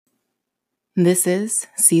This is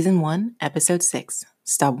Season 1, Episode 6,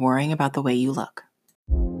 Stop Worrying About the Way You Look.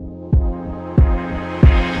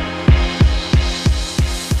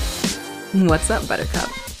 What's up, Buttercup?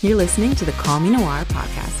 You're listening to the Call Me Noir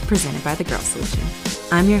podcast presented by The Girl Solution.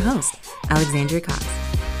 I'm your host, Alexandria Cox.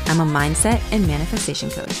 I'm a mindset and manifestation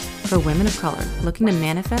coach for women of color looking to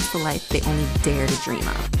manifest the life they only dare to dream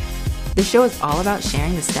of. This show is all about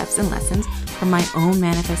sharing the steps and lessons from my own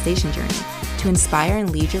manifestation journey to inspire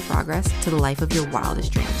and lead your progress to the life of your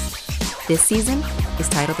wildest dreams. This season is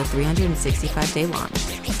titled The 365-Day Launch,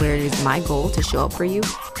 where it is my goal to show up for you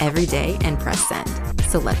every day and press send.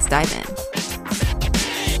 So let's dive in.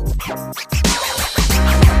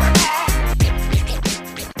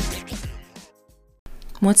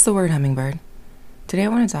 What's the word, hummingbird? Today I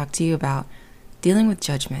want to talk to you about dealing with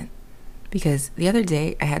judgment, because the other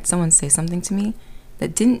day I had someone say something to me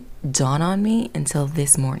that didn't dawn on me until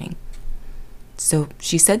this morning. So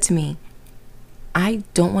she said to me, I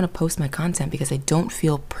don't want to post my content because I don't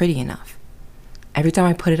feel pretty enough. Every time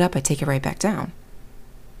I put it up, I take it right back down.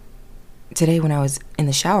 Today when I was in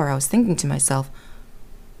the shower, I was thinking to myself,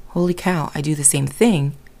 holy cow, I do the same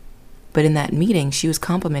thing. But in that meeting, she was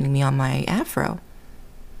complimenting me on my afro.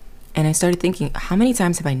 And I started thinking, how many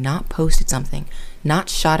times have I not posted something, not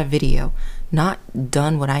shot a video, not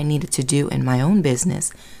done what I needed to do in my own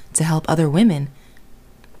business to help other women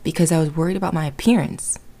because I was worried about my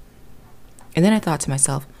appearance? And then I thought to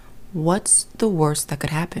myself, what's the worst that could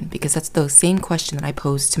happen? Because that's the same question that I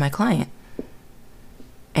posed to my client.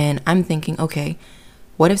 And I'm thinking, okay,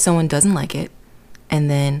 what if someone doesn't like it and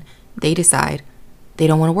then they decide they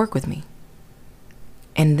don't want to work with me?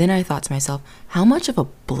 And then I thought to myself, how much of a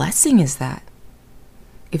blessing is that?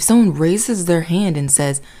 If someone raises their hand and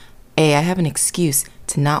says, hey, I have an excuse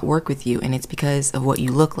to not work with you and it's because of what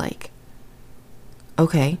you look like.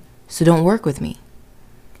 Okay, so don't work with me.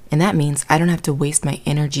 And that means I don't have to waste my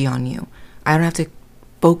energy on you. I don't have to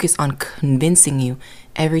focus on convincing you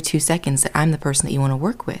every 2 seconds that I'm the person that you want to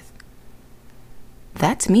work with.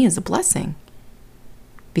 That to me is a blessing.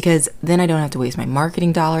 Because then I don't have to waste my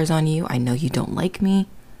marketing dollars on you. I know you don't like me.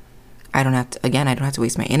 I don't have to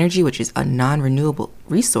waste my energy, which is a non-renewable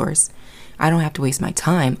resource. I don't have to waste my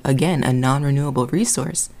time, again, a non-renewable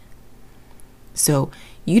resource. So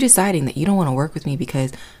you deciding that you don't want to work with me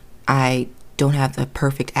because I don't have the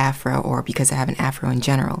perfect afro, or because I have an afro in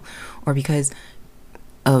general, or because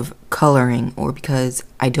of coloring, or because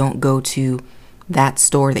I don't go to that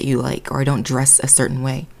store that you like, or I don't dress a certain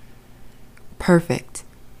way. Perfect.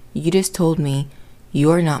 You just told me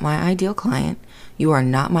you are not my ideal client, you are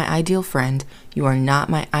not my ideal friend, you are not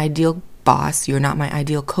my ideal boss, you're not my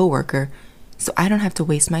ideal coworker, so I don't have to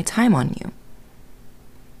waste my time on you.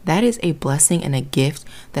 That is a blessing and a gift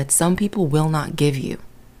that some people will not give you.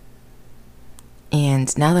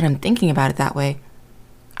 And now that I'm thinking about it that way,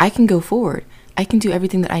 I can go forward. I can do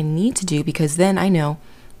everything that I need to do, because then I know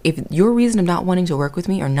if your reason of not wanting to work with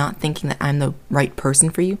me or not thinking that I'm the right person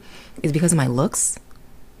for you is because of my looks,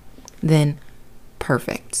 then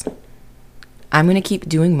perfect. I'm going to keep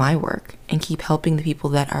doing my work and keep helping the people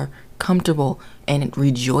that are comfortable and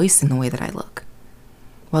rejoice in the way that I look,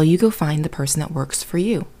 while you go find the person that works for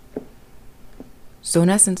you. So in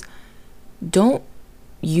essence, don't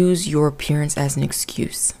use your appearance as an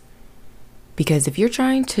excuse. Because if you're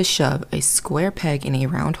trying to shove a square peg in a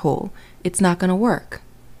round hole, it's not going to work.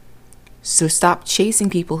 So stop chasing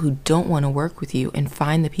people who don't want to work with you and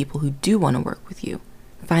find the people who do want to work with you.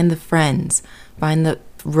 Find the friends, find the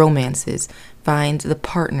romances, find the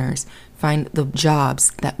partners, find the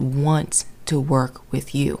jobs that want to work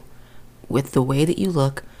with you, with the way that you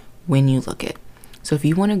look when you look it. So if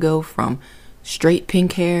you want to go from straight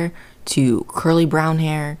pink hair to curly brown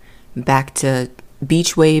hair back to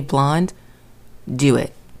beach wave blonde, do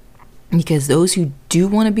it. Because those who do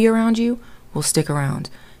want to be around you will stick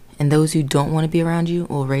around, and those who don't want to be around you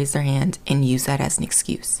will raise their hand and use that as an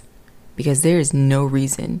excuse. Because there is no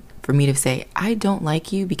reason for me to say, I don't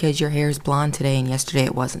like you because your hair is blonde today and yesterday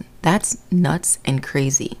it wasn't. That's nuts and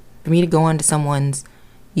crazy. For me to go onto someone's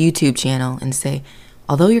YouTube channel and say,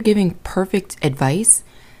 although you're giving perfect advice,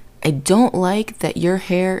 I don't like that your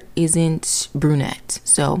hair isn't brunette,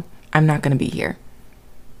 so I'm not going to be here.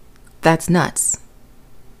 That's nuts.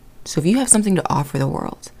 So if you have something to offer the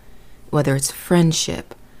world, whether it's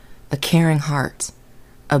friendship, a caring heart,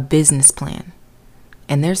 a business plan,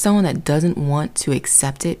 and there's someone that doesn't want to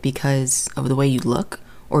accept it because of the way you look,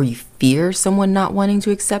 or you fear someone not wanting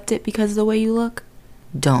to accept it because of the way you look,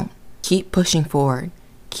 don't. Keep pushing forward.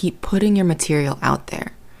 Keep putting your material out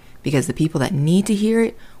there, because the people that need to hear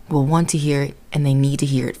it will want to hear it, and they need to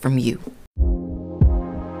hear it from you.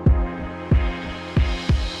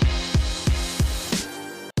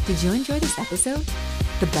 Did you enjoy this episode?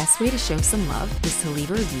 The best way to show some love is to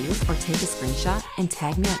leave a review or take a screenshot and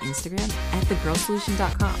tag me on Instagram at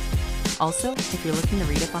thegirlsolution.com. Also, if you're looking to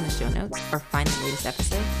read up on the show notes or find the latest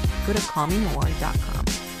episode, go to callmenawar.com.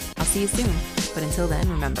 I'll see you soon, but until then,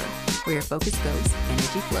 remember, where your focus goes,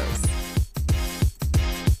 energy flows.